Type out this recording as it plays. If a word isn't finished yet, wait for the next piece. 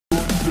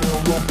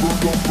You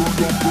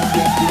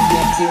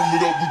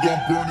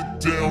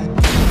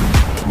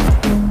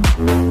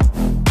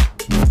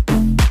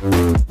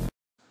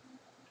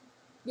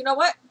know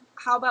what?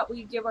 How about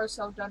we give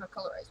ourselves donut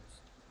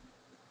colorizers?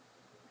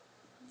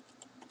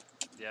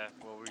 Yeah,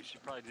 well, we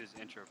should probably do this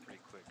intro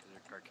pretty quick because their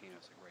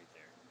Carcano's like right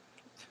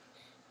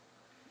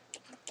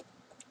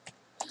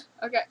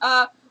there. Okay,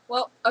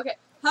 well, okay.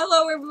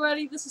 Hello,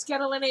 everybody. This is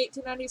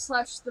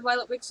Catalina1890 / The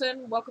Violet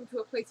Vixen. Welcome to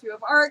a playthrough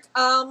of Ark.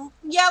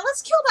 Yeah,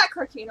 let's kill that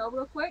Carcano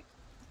real quick.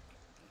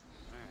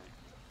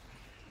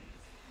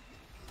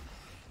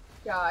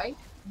 Alright. Die.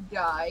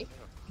 Die.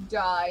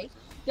 Die.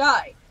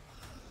 Die.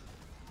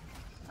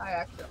 I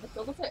accidentally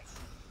killed a fish.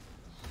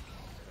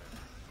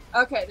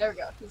 Okay, there we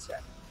go. He's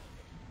dead.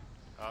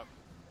 Oh,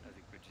 I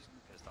think we just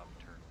pissed off a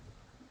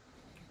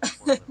turtle.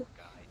 Poor little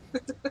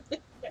guy.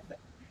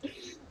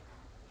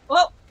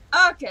 Well,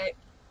 okay.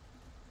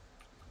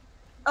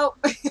 Oh.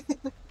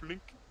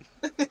 Blink.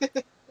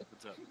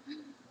 What's up?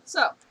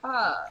 So,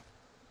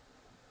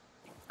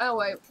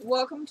 anyway,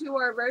 welcome to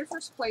our very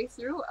first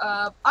playthrough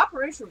of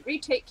Operation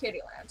Retake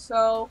Kittyland.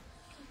 So,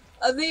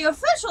 the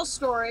official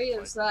story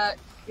is that,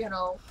 you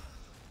know,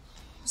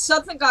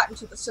 something got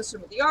into the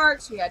system of the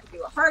Arks, we had to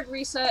do a hard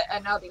reset,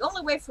 and now the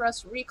only way for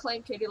us to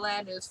reclaim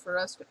Kittyland is for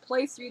us to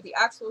play through the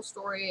actual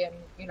story and,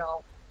 you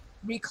know,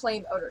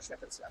 reclaim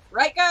ownership and stuff.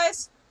 Right,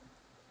 guys?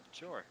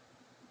 Sure.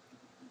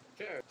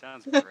 Sure.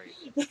 Sounds great.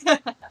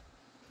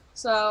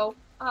 So,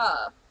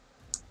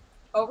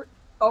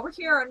 over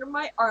here under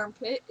my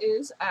armpit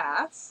is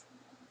Ash.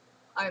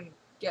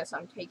 Guess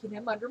I'm taking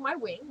him under my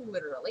wing,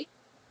 literally.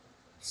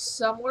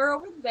 Somewhere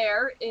over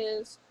there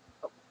is...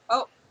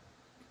 Oh.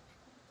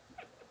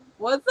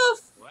 What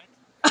the What?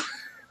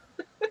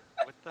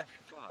 What the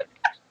fuck?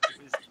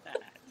 What is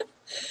that?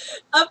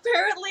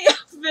 Apparently a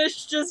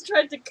fish just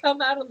tried to come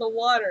out of the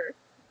water.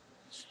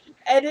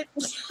 And it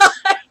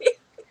died.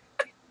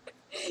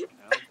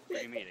 Well,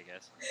 pretty meat, I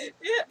guess.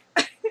 Yeah.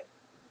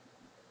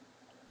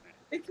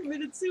 It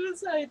committed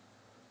suicide.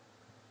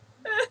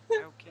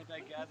 How can't I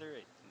gather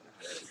it?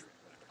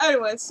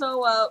 Anyway,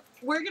 so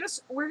we're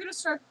gonna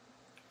start.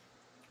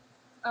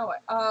 Oh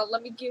wait,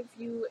 let me give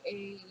you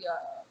a.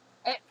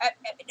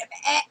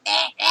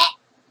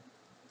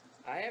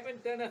 I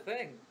haven't done a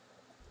thing.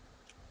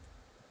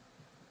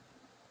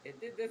 It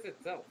did this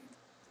itself.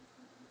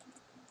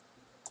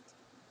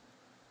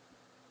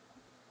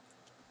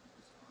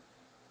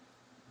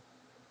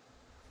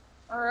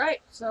 All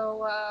right,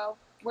 so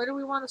where do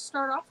we want to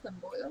start off, then,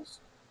 boys?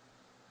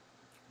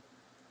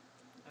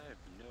 I have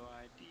no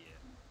idea.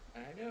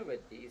 I know of a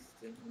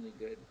decently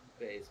good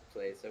base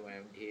place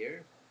around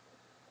here.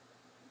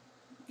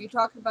 You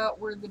talking about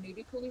where the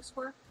nudie police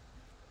were?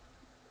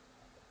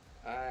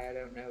 I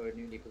don't know where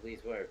nudie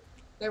police were.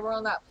 They were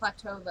on that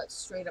plateau that's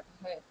straight up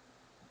ahead.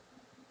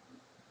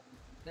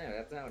 No,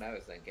 that's not what I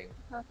was thinking.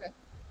 Okay.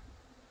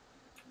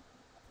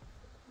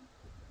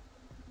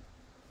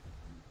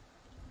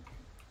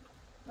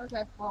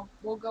 Okay, well,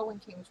 we'll go when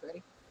King's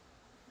ready.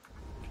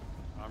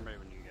 I'm ready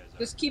when you guys are.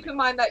 Just keep in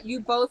mind that you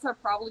both are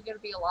probably going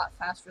to be a lot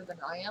faster than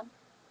I am.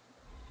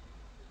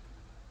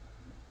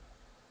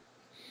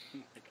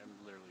 Like, I'm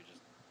literally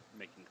just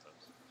making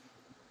clothes.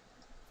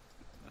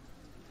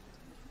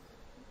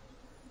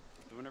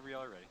 So whenever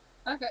y'all are ready.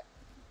 Okay.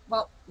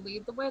 Well,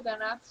 lead the way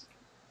then, Ash.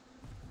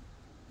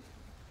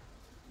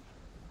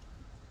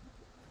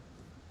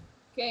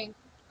 King.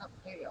 Oh,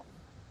 there you go.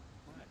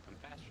 What? I'm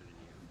faster than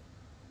you.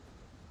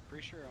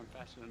 Pretty sure I'm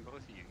faster than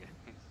both of you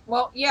guys.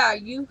 Well, yeah,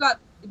 you got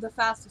the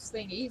fastest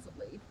thing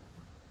easily.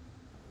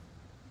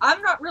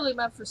 I'm not really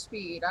meant for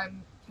speed.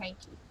 I'm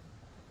tanky.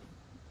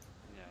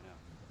 Yeah, I know.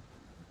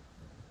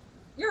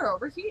 You're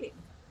overheating.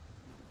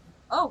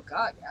 Oh,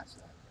 God, yes.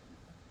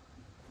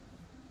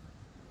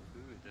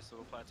 Ooh, this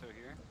little plateau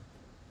here?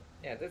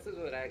 Yeah, this is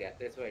what I got.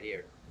 This right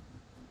here.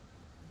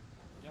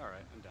 Yeah,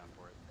 alright, I'm down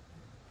for it.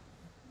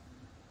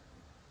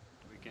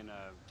 We can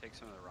take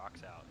some of the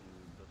rocks out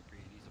and build a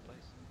pretty decent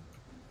place.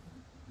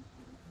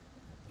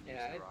 And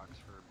Yeah, use the rocks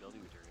for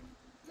building material.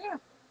 Yeah.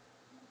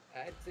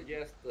 I'd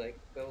suggest, like,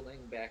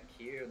 building back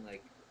here and,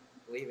 like,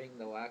 leaving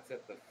the rocks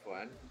at the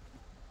front.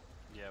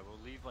 Yeah, we'll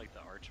leave like the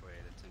archway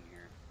that's in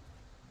here.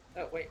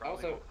 Oh, wait,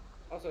 Probably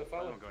also I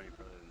follow. won't go any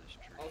further than this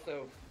tree.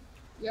 Also,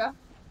 Yeah.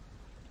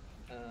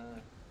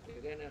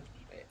 you're gonna,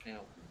 wait,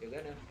 no, you're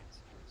gonna,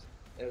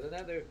 there's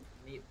another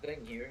neat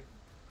thing here.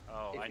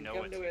 Oh, I know If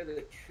you what's come to where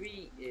the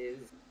tree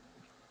is,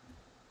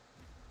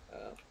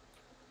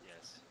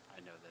 yes, I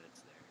know that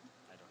it's there.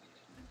 I don't need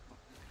to know.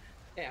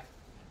 yeah,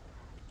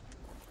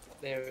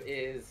 there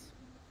is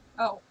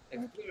Oh.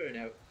 Explorer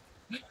note.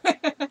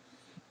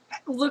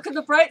 Look at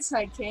the bright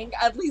side, King.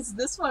 At least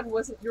this one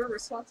wasn't your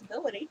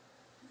responsibility.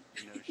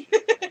 No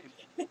shit.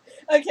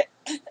 Okay,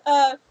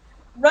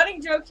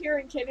 running joke here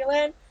in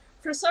Kittyland.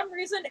 For some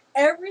reason,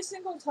 every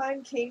single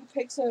time King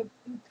picks a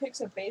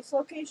base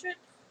location,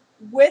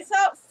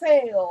 without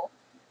fail,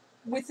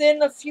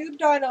 within a few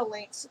dino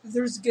links,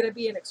 there's gonna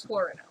be an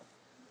explorer now.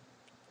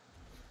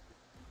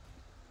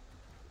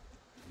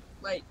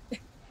 Like,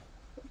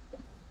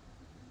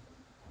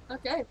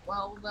 Okay,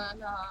 well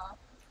then,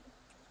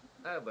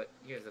 Oh, but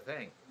here's the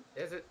thing.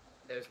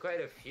 There's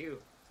quite a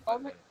few all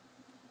of of it? them.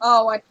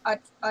 Oh,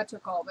 I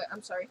took all of it.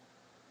 I'm sorry.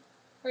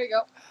 Here you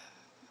go.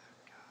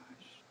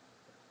 Gosh.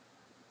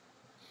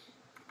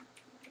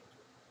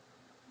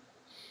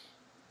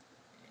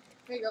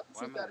 Here you go. Why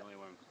She's am I got the it. only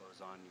one with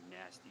clothes on, you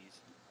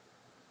nasties?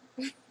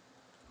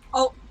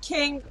 Oh,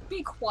 King,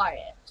 be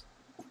quiet.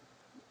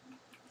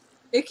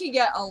 It can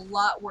get a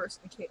lot worse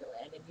than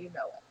Kittyland, and you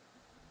know it.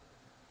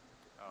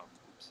 Oh,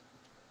 oops.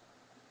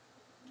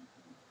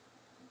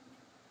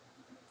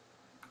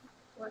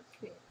 Let's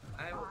see.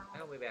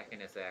 I'll be back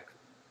in a sec.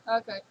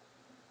 Okay.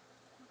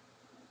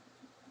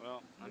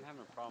 Well, I'm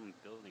having a problem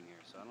building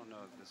here, so I don't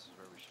know if this is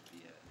where we should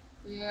be at.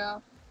 Yeah.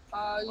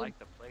 I like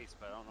the place,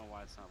 but I don't know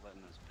why it's not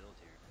letting us build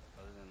here,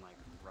 other than like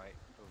right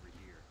over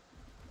here.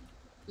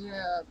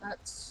 Yeah,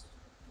 that's.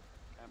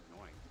 Kind of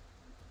annoying.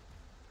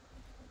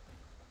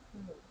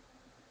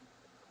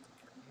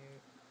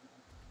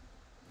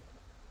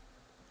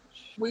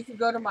 We could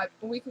go to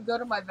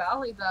my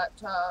valley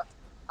that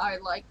I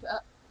liked.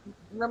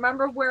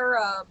 Remember where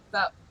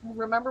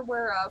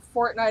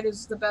Fortnite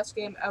is the best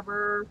game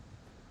ever?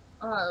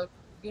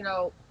 You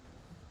know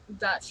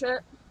that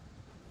shit.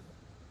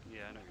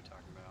 Yeah, I know what you're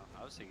talking about.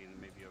 I was thinking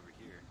maybe over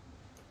here.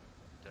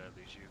 Did I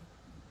lose you?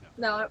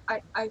 No. No,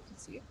 I can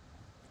see it.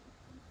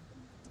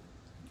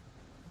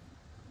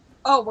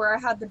 Oh, where I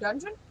had the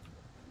dungeon?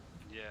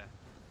 Yeah.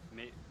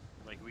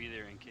 Like we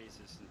either encase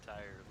this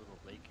entire little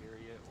lake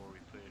area, or we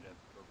put it up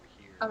over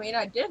here. I mean,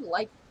 I did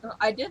like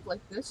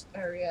this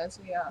area as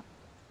a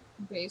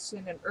base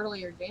in an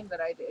earlier game that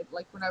I did,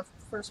 like when I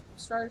first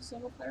started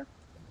single player.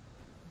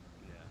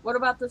 Yeah. What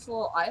about this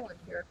little island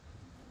here?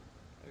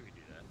 We could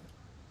do that.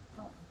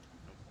 Oh. Nope.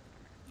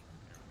 Come here.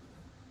 There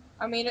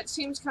we go. I mean, it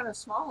seems kind of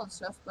small and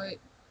stuff, but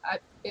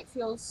it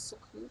feels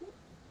secluded.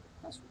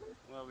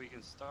 Well, we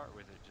can start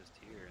with it just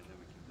here, and then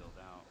we can build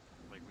out.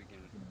 Like we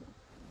can, if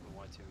we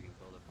want to, we can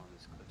build up on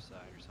this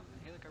cliffside or something.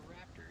 Hey, look, a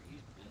raptor.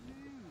 He's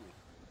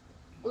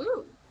blue.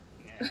 Ooh.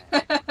 Nah,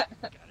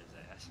 got his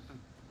ass.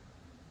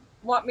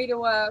 Want me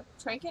to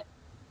trank it?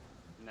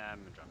 Nah, I'm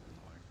gonna drop it in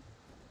the water.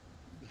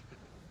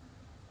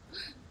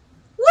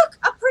 Look,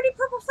 a pretty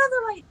purple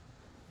featherlight.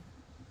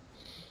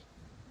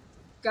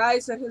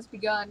 Guys, it has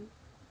begun.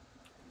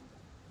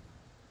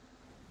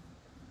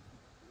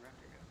 Where'd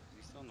the raptor go? Is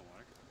he still in the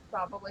water?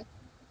 Probably.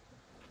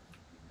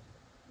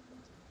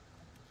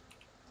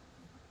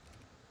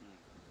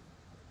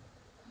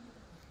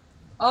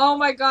 Oh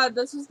my god,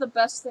 this is the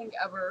best thing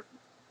ever.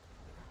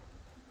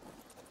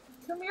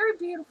 Come here,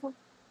 beautiful.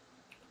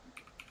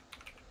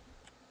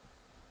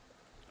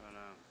 Oh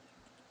no.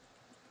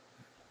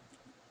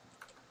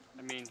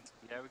 I mean,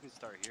 yeah, we can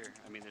start here.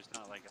 I mean, there's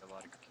not like a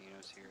lot of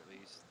volcanoes here at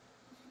least.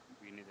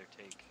 We can either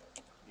take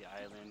the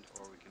island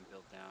or we can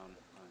build down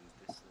on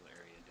this little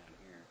area down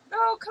here.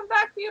 No, come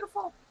back,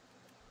 beautiful.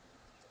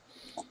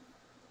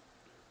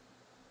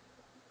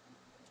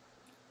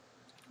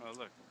 Oh,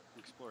 look,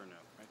 Explorer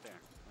note right there.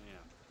 Oh,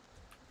 yeah.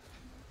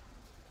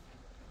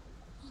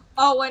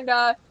 Oh, and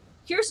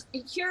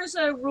here's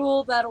a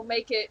rule that'll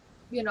make it,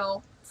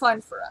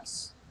 fun for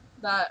us.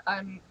 That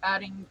I'm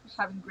having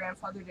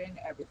grandfathered in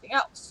everything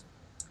else.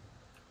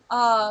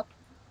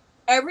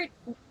 Every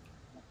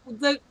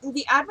the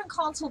admin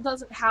console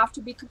doesn't have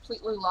to be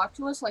completely locked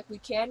to us. Like, we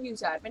can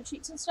use admin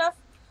cheats and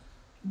stuff,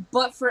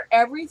 but for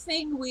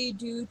everything we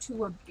do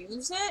to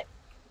abuse it,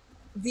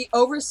 the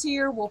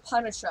overseer will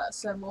punish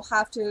us, and we'll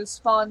have to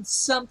spawn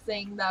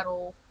something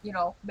that'll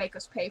make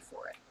us pay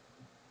for it.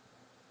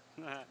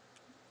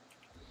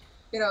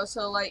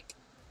 So like,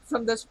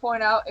 from this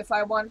point out, if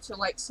I wanted to,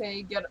 like,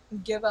 say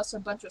give us a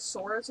bunch of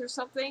swords or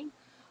something,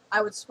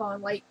 I would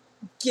spawn like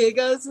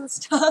gigas and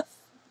stuff.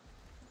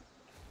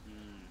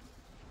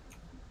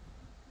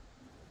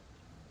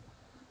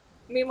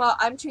 Meanwhile,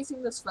 I'm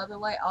chasing this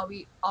featherlight.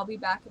 I'll be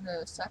back in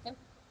a second.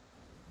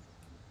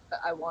 But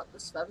I want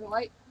this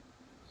featherlight.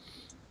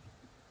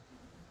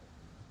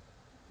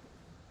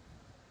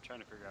 I'm trying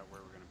to figure out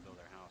where we're gonna build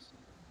our house.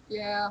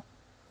 Yeah.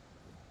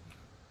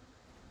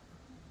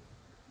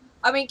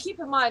 I mean, keep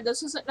in mind,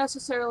 this isn't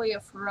necessarily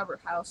a forever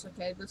house,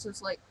 okay? This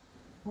is like,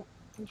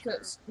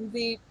 because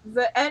the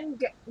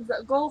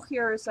goal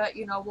here is that,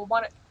 we'll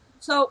want it.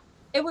 So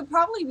it would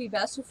probably be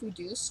best if we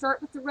do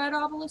start with the red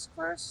obelisk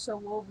first. So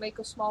we'll make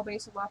a small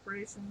base of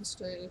operations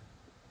to,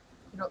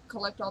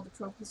 collect all the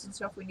trophies and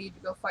stuff we need to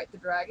go fight the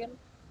dragon.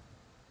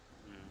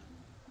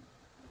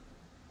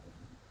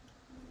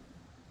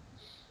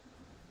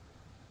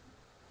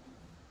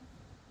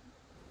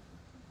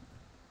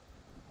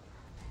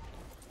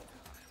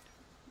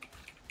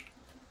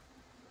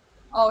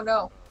 Oh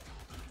no.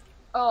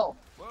 Oh.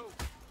 Whoa!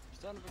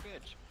 Son of a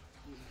bitch!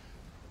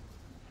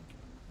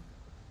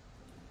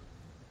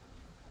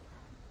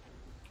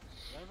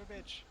 Son of a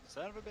bitch!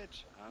 Son of a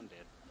bitch! I'm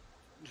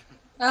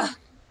dead.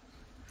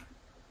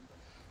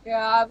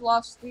 Yeah, I've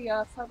lost the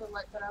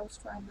featherlight that I was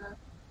trying to.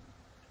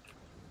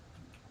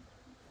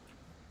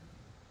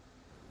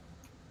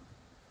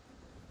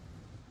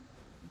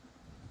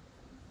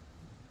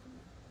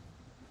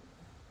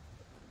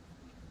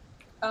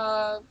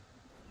 Oh,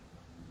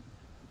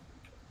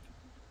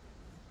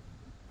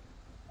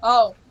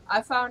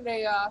 I found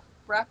a,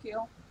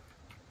 brachial.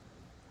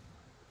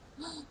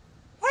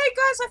 Hey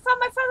guys, I found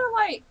my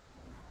featherlight!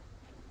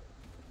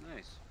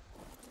 Nice.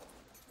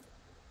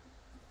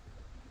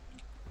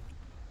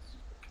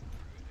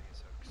 Alright, I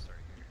guess I'll start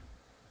here.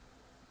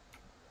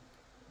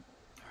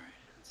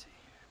 Alright, let's see.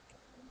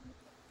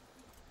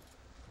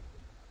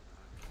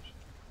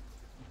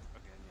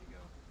 Okay, I need to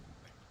go.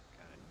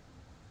 Got it.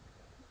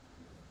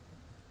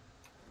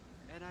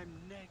 And I'm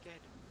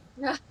naked!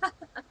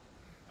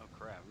 Oh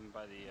crap, I'm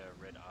by the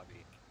red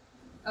obby.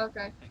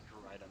 Okay, Like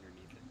right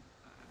underneath it.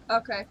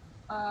 okay.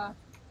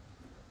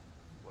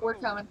 We're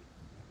Whoa. coming.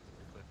 There's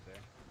a cliff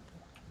there.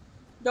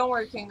 Don't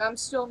worry, King. I'm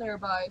still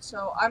nearby,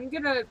 so I'm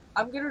gonna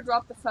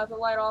drop the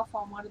featherlight off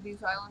on one of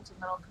these islands, and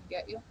then I'll come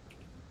get you.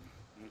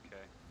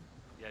 Okay.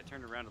 Yeah, I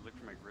turned around to look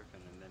for my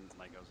griffin, and then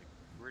like I was like,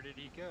 where did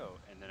he go?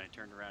 And then I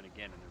turned around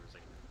again, and there was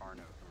like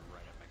Arno coming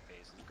right at my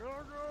face. I was like,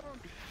 oh,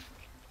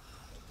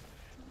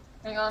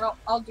 no! Hang on,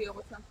 I'll deal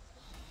with him.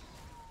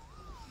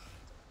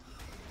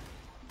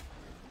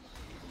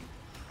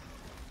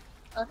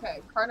 Okay,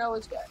 Carno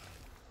is dead.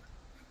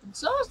 And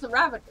so is the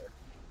Ravager.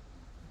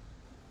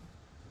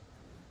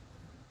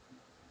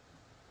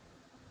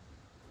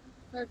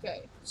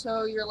 Okay,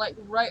 so you're like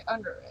right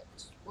under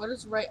it. What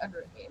does right under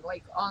it mean?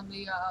 Like on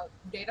the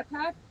data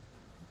pad?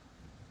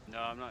 No,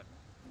 I'm not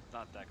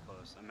that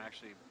close. I'm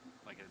actually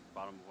like at the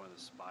bottom of one of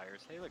the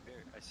spires. Hey, look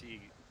there. I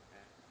see.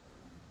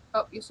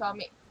 Oh, you saw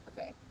me.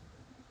 Okay.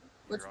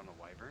 You're on the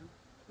wyvern.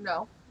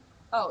 No.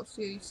 Oh,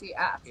 so you see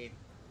Ash.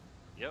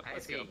 Yep. I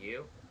Let's see go.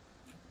 you.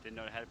 Didn't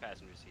know it had a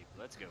passenger seat.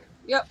 Let's go.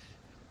 Yep.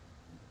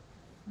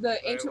 The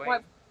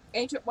Wait.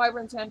 ancient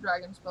wyverns and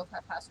dragons both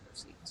have passenger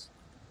seats.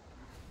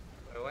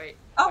 Wait.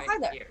 Oh, wait hi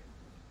there. Here.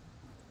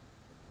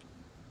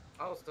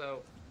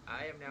 Also,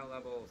 I am now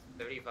level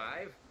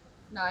 35.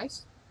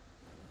 Nice.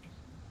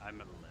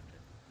 I'm at 11.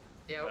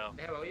 Yeah,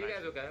 Well, you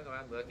guys were going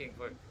around looking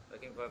for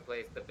a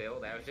place to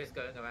build. I was just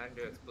going around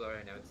to explore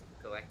and I was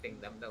collecting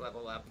them to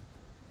level up.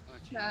 Oh,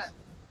 jeez. That.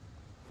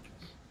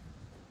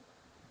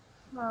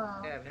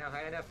 Oh. Yeah, I'm now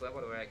high enough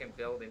level where I can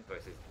build in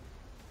person.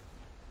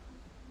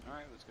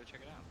 Alright, let's go check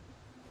it out.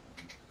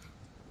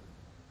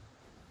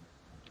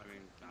 I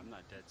mean, I'm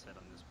not dead set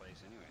on this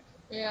place anyways.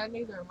 Yeah,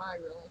 neither am I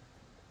really.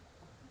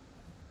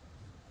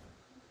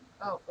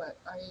 Oh, but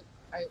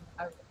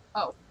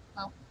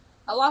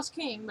I lost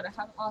King, but I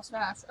haven't lost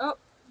Ash. Oh,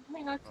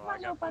 hang on, come Oh, I on,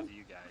 little got both buddy. of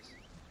you guys.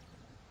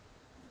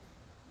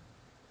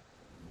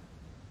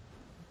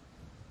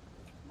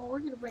 Well, we're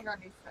gonna bring our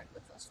new friend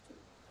with us too.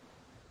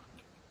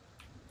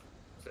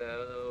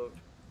 So,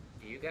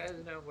 you guys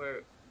know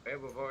where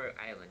Herbivore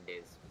Island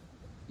is?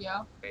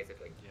 Yeah.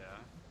 Basically. Yeah.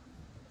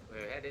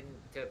 We're heading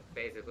to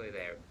basically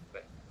there,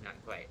 but not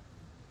quite.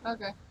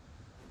 Okay.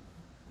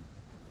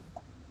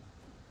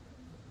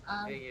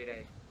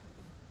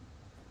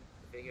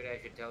 Figured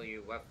I should tell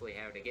you roughly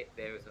how to get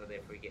there so that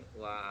if we get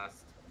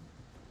lost,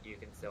 you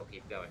can still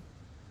keep going.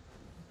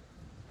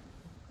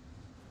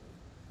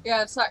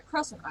 Yeah, it's that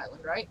Crescent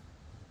Island, right?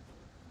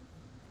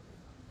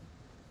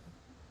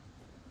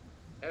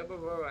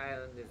 Herbivore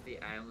Island is the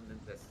island in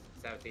the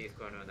southeast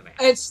corner of the map.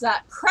 It's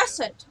that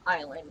Crescent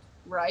Island,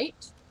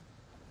 right?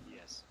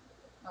 Yes.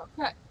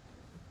 Okay.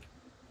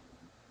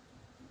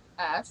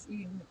 Ash,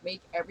 you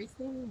make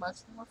everything much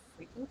more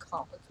freaking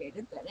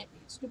complicated than it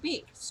needs to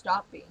be.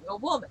 Stop being a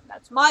woman.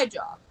 That's my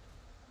job.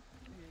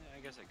 Yeah, I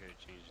guess I could have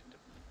changed it to.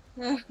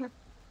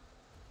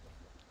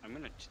 I'm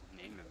gonna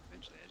name him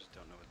eventually. I just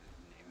don't know what to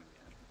name him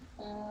yet.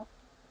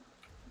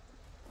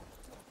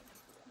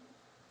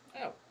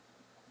 Oh.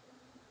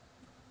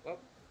 Well,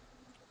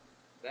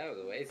 that was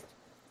a waste.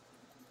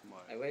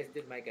 What? I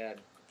wasted my gun. Is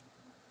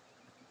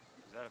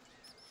that a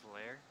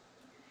flare?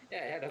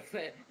 Yeah, I had a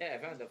flare. Yeah, I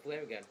found a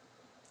flare gun.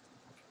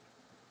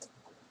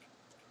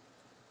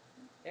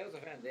 I also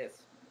found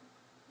this.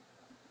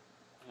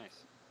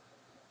 Nice.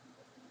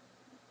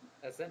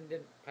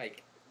 Ascendant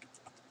Pike.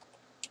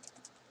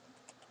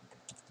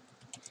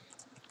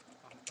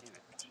 Oh, damn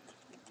it. I should just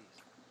take these.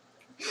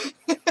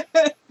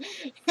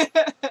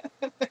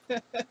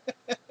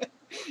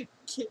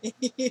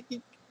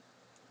 King.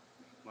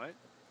 What?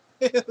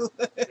 By the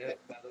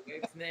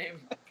wave's name.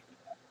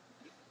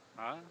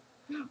 Huh?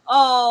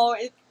 Oh,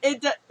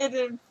 it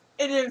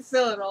didn't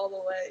fill it all the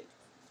way.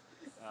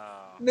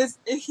 Oh. His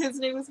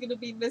name was gonna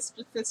be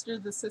Mr.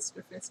 Fister the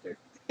Sister Fister.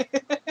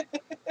 Jeez.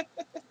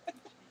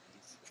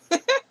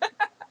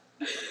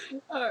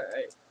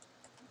 Alright.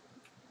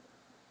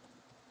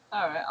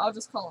 Alright, I'll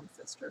just call him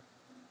Fister.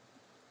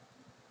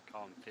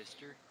 Call him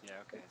Fister? Yeah,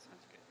 okay, that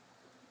sounds good.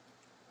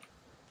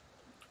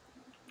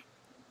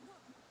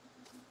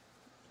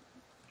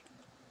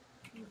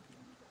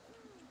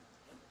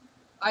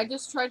 I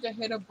just tried to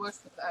hit a bush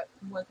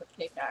with a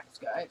pickaxe,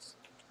 guys.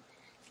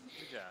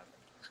 Good job.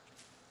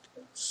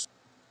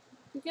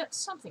 We get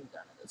something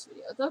done in this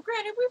video. Though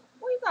granted,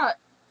 we got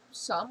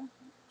some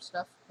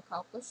stuff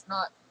accomplished.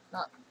 Not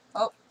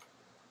oh,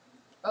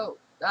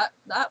 that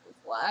was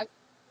lag.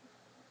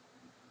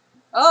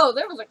 Oh,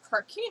 there was a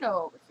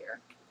Carcino over here.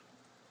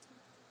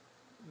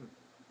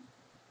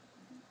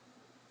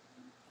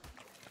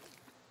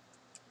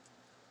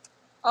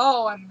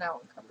 Oh, I'm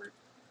now encumbered.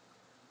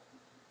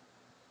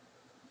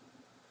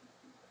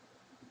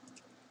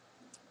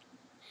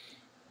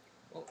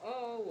 Well,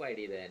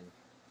 alrighty then.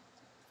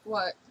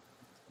 What?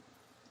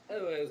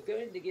 Oh, I was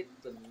going to get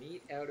the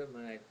meat out of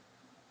my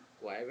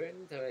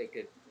wyvern so I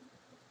could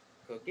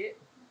cook it.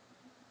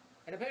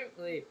 And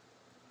apparently,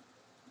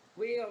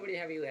 we already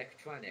have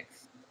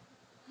electronics.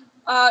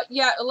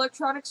 Yeah,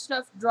 electronic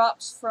stuff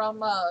drops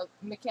from,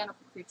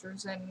 mechanical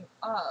creatures and,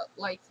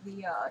 like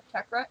the,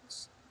 tech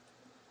wrecks.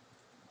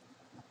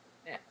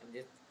 Yeah, I'm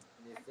just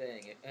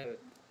saying it. I was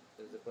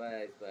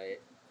surprised by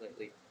it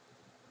slightly.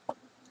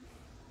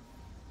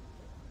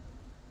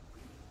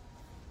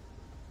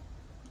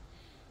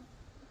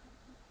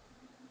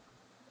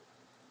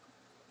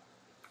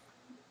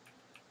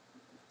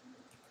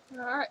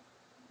 Alright.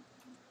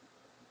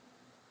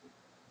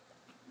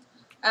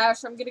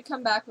 Ash, I'm gonna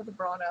come back with a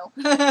Bronto.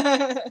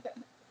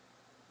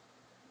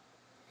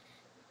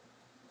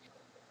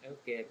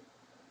 Okay.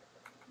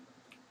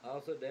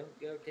 Also, don't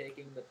go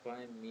taking the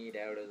prime meat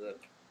out of the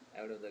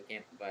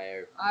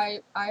campfire.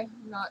 I've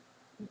not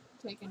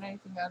taken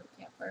anything out of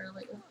the campfire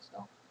lately,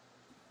 so.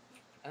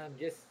 I'm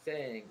just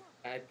saying,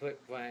 I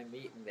put prime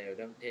meat in there.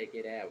 Don't take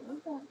it out.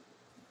 Okay.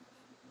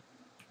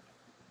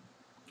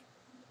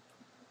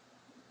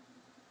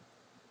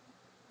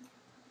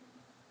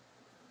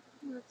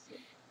 Let's see.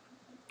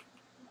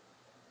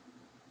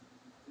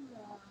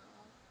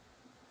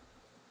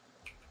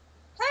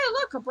 Hey,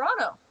 look, a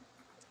Bronto!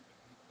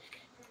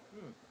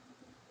 Hmm.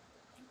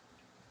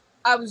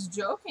 I was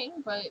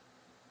joking, but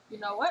you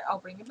know what? I'll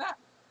bring it back.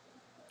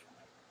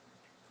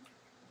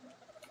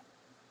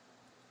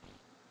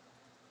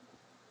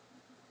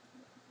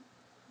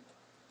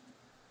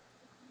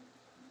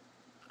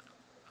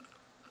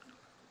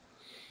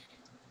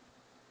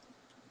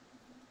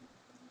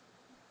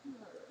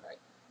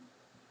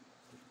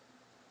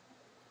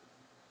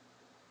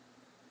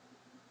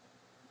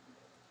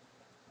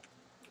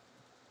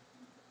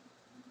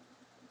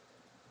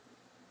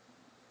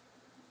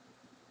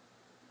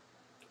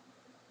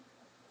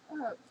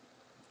 Alright. Okay.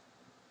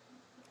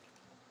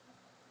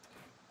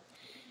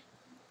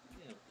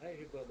 Yeah, I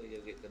should probably go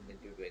get something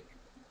to drink.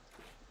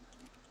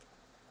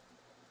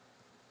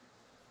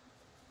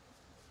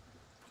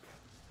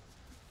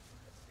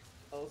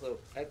 Also,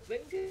 I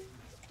think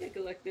I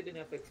collected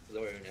enough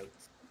explorer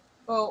notes.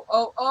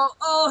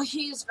 Oh,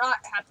 he's not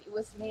happy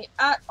with me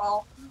at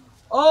all.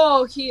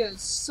 Oh, he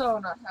is so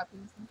not happy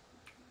with me.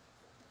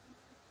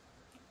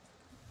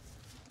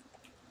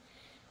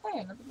 Hey,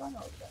 another Bronto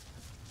again.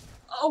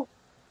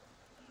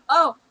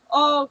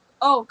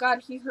 Oh,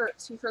 God, he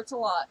hurts. He hurts a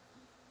lot.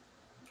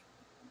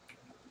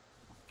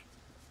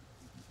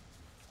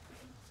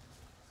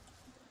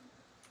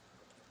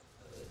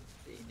 Let's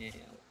see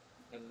now.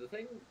 Now the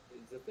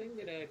thing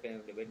that I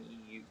found of any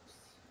use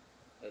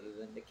other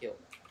than to kill.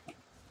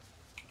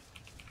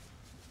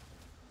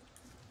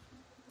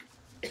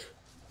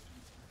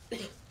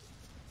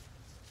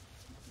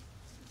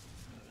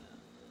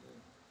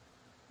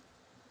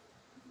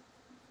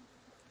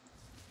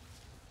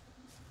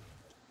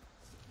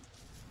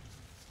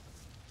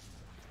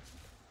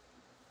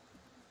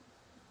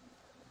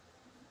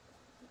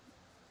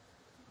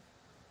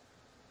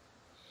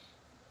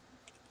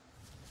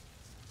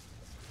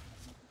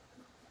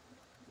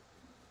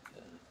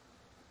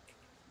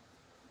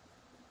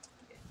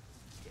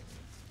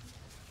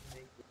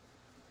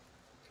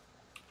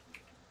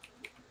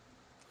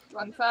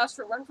 Run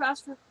faster, run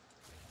faster.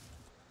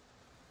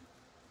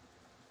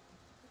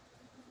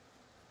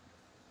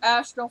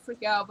 Ash, don't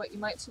freak out, but you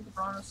might see the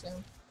Bronto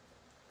soon.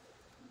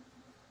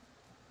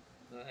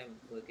 I'm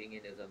looking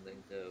into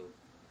something, so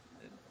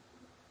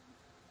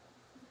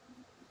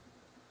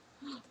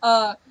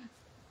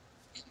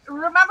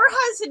Remember how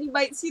I said you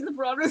might see the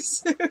Bronto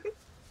soon?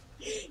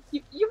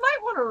 you might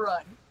want to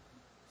run.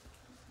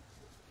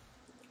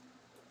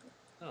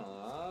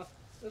 Aww,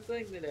 the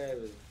thing that I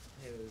was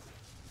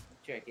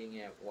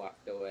checking out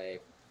walked away.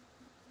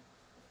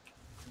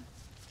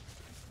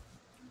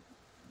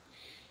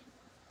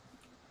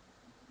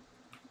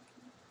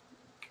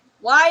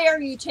 Why are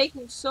you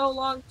taking so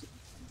long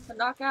to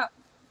knock out?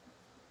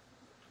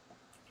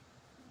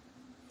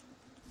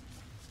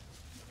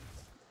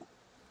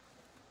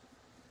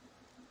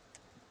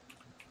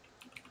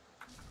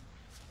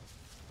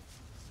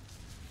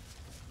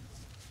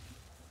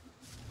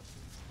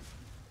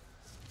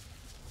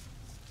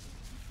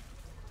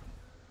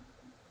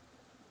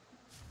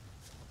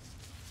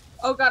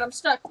 Oh God, I'm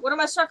stuck. What am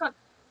I stuck on?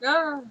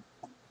 No.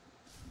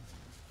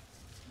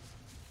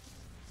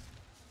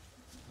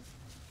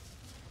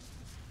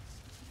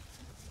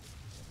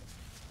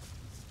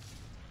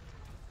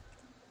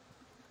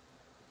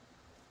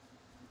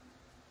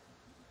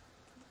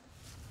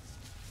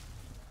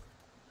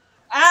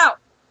 Ow!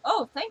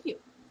 Oh, thank you.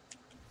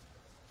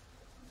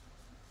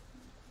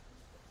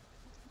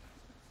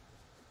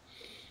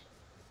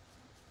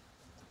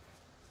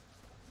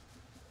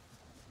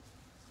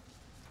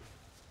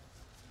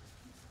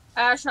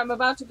 Ash, I'm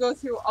about to go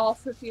through all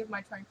 50 of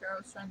my tank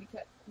arrows trying to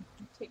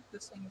take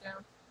this thing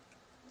down.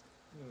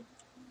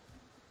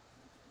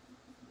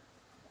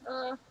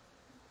 Oh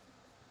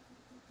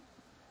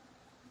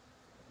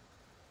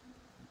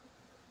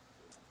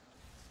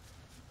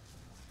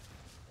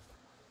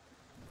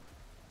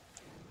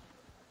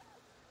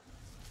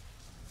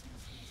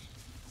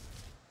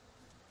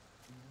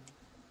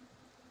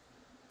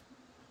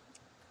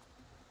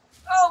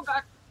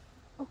god.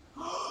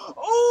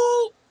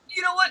 Oh,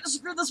 you know what?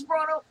 Screw this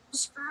Bronto.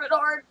 Screw it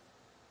hard.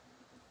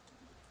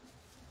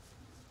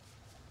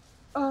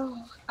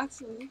 Oh,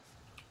 actually.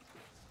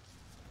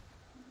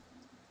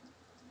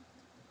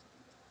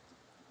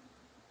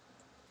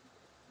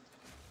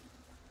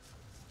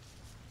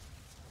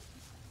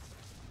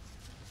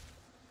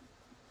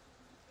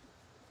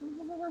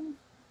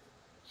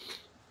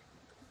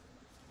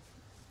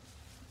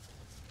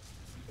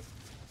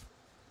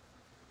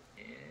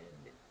 And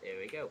there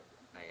we go.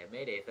 I have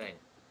made a thing.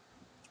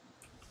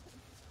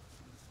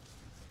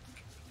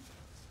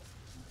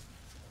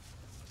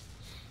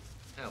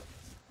 Oh.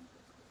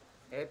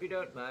 I hope you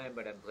don't mind,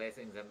 but I'm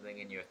placing something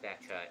in your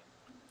thatch hut.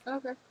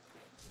 Okay.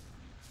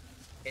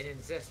 It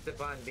insists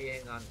upon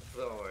being on the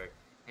floor,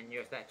 and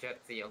your thatch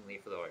hut's the only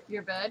floor.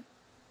 Your bed?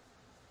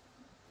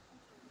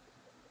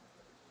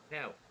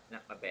 No,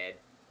 not my bed.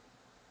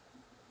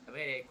 I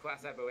made a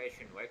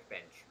cross-operation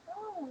workbench.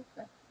 Oh,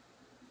 okay.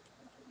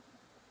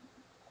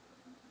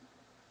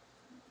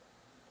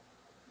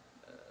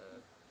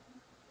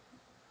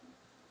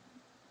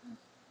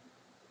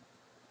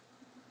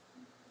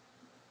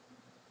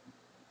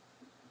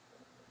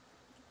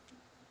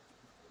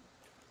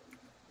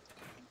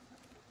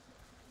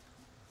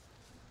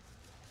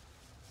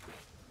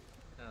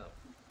 Oh,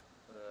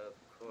 of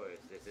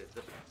course, this is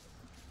the...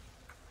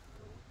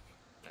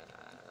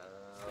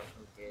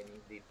 okay, I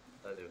need the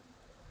other...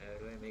 How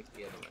do I make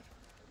the other one?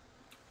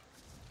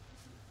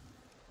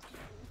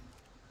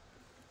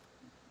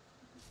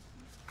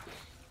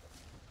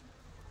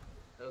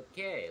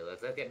 Okay,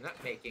 looks like I'm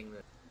not making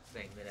the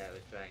thing that I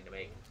was trying to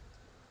make.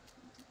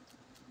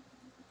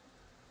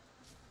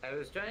 I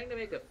was trying to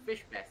make a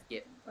fish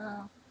basket,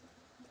 Oh.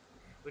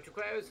 which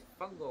requires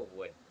fungal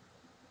wood.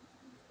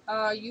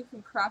 You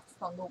can craft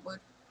fungal wood.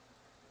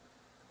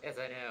 Yes,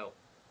 I know.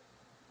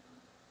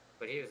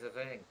 But here's the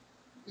thing.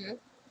 Yeah.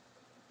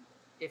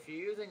 If you're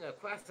using a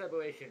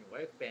cross-operation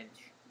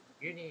workbench,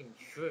 you need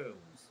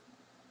shrooms.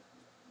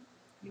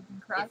 You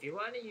can craft. If you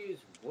want to use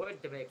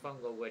wood to make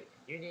fungal wood,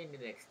 you need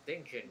an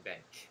extinction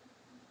bench,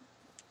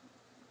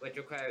 which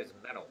requires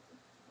metal.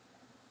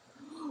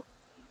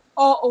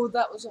 Oh,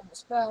 that was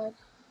almost bad.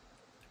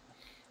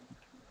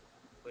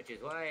 Which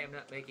is why I'm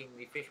not making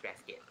the fish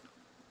basket.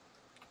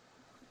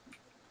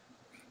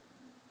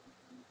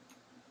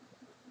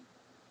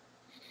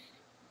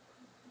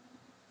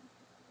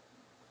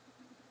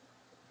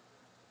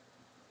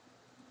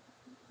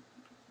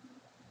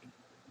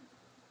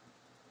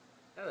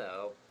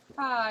 Hello.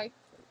 Hi.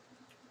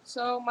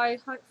 So my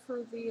hunt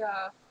for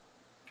the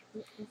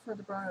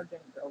Bronto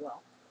didn't go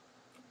well.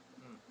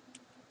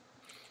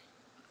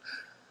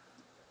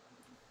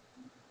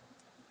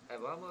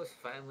 I've almost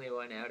finally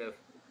run out of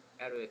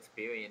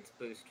experience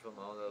boost from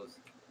all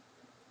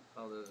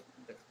those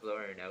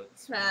explorer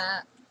notes.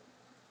 Okay.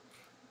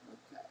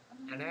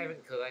 And I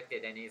haven't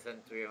collected any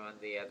since we were on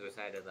the other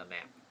side of the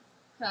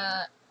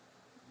map.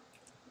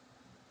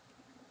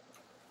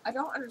 I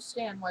don't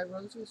understand why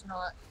Rosie's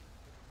not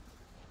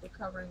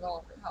recovering all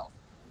of her health.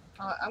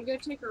 I'm gonna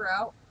take her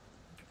out.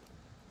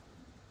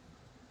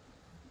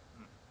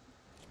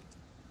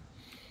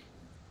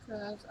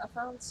 Because I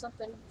found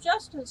something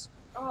just as...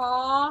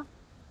 Aww.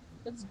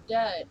 It's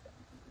dead.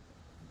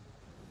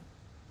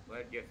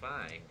 What'd you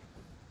find?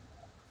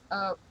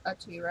 A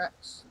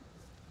T-Rex.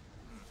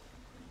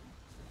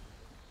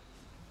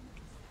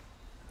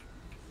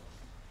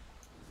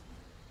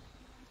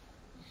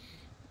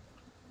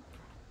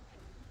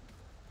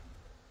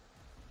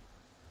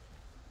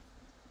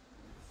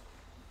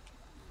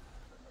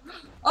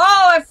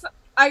 Oh,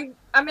 I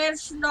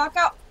managed to knock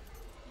out...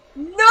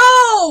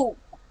 No!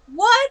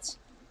 What?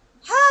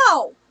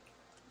 How?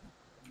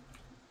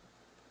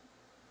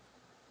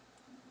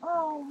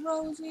 Oh,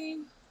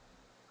 Rosie.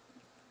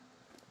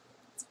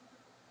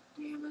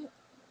 Damn it.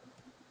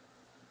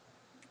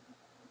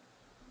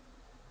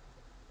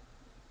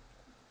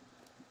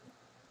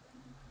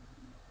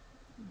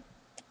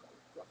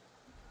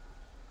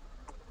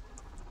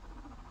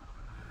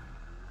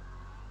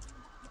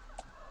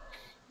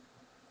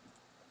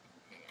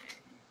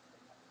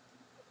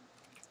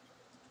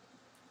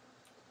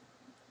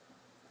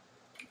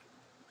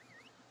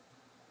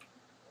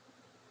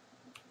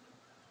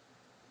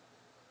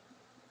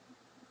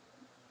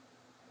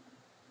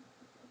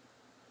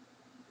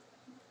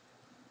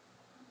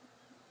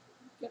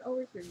 Get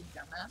over here, you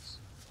dumbass.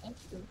 Thank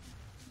you.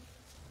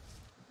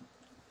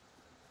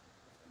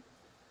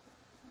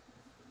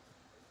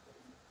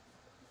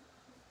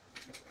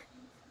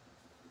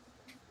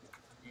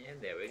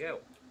 And there we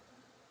go.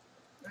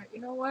 Alright, you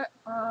know what?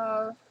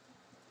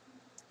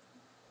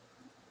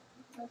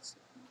 Let's...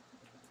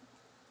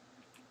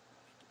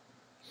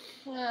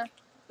 Yeah,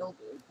 you'll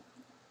do.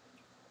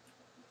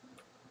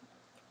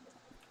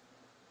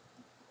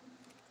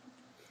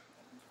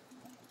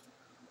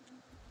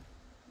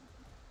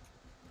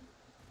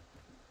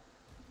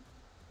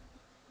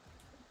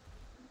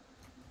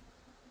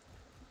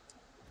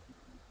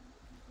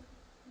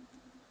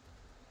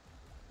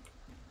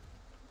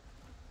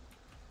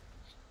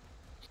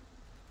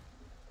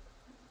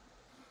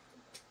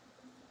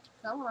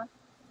 Come on.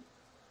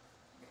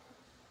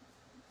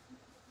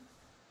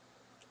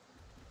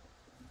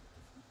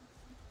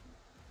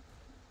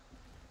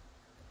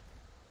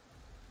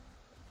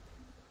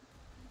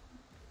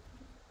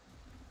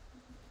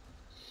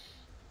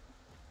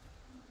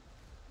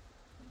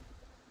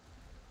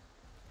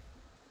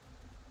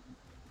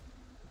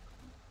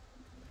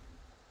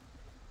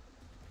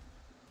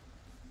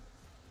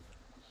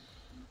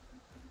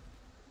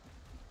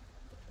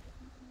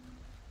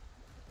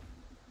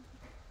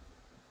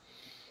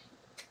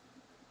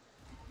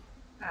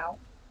 Ow.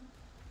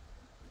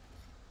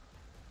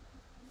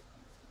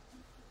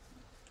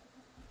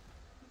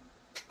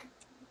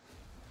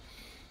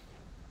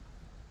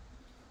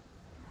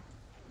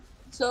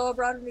 So I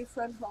brought a new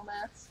friend home,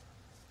 Ash.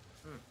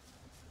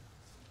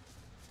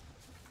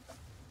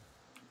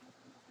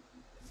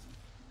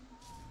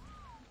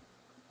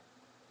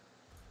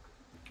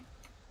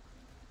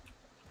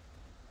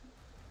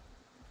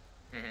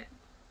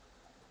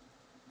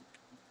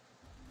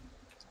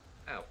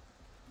 Oh.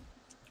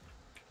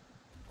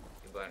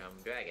 You brought home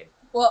a dragon.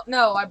 Well,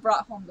 no, I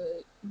brought home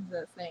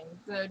the thing.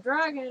 The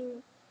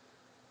dragon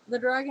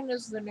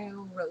is the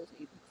new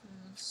Rosie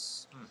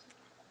because,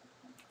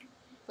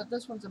 but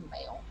this one's a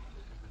male.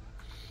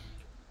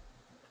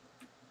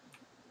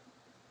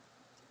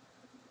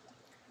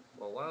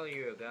 Well, while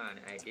you were gone,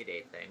 I did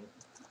a thing.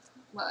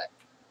 What?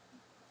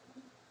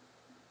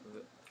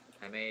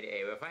 I made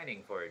a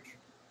refining forge.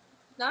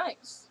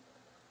 Nice.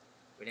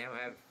 We now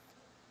have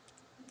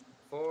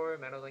 4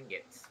 metal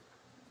ingots.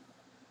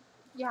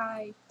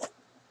 Yay.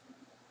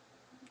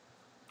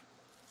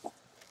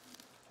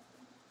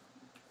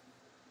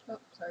 Oh,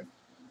 sorry.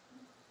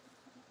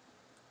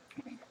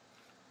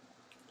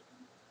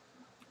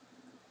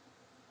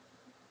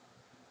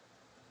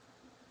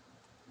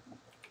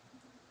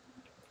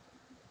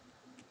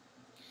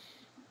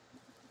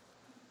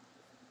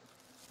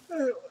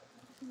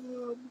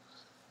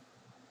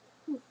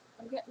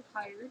 I'm getting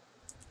tired.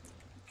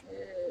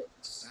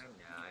 It's... I'm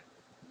not.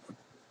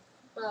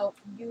 Well,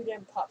 you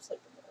didn't pop sleep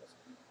with those.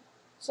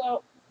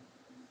 So,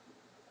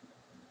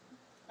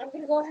 I'm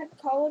gonna go ahead and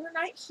call it a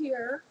night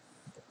here.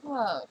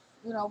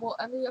 You know, we'll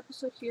end the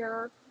episode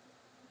here.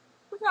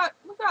 We got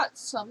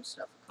some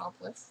stuff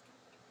accomplished.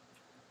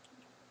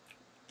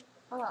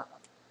 I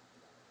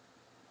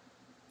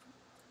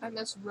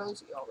miss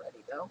Rosie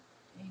already, though.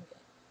 Dang it.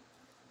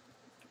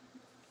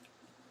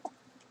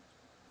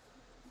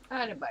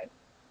 Anyway,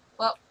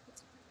 well,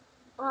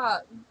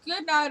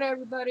 good night,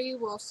 everybody.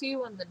 We'll see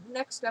you in the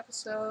next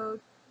episode.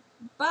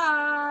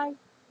 Bye!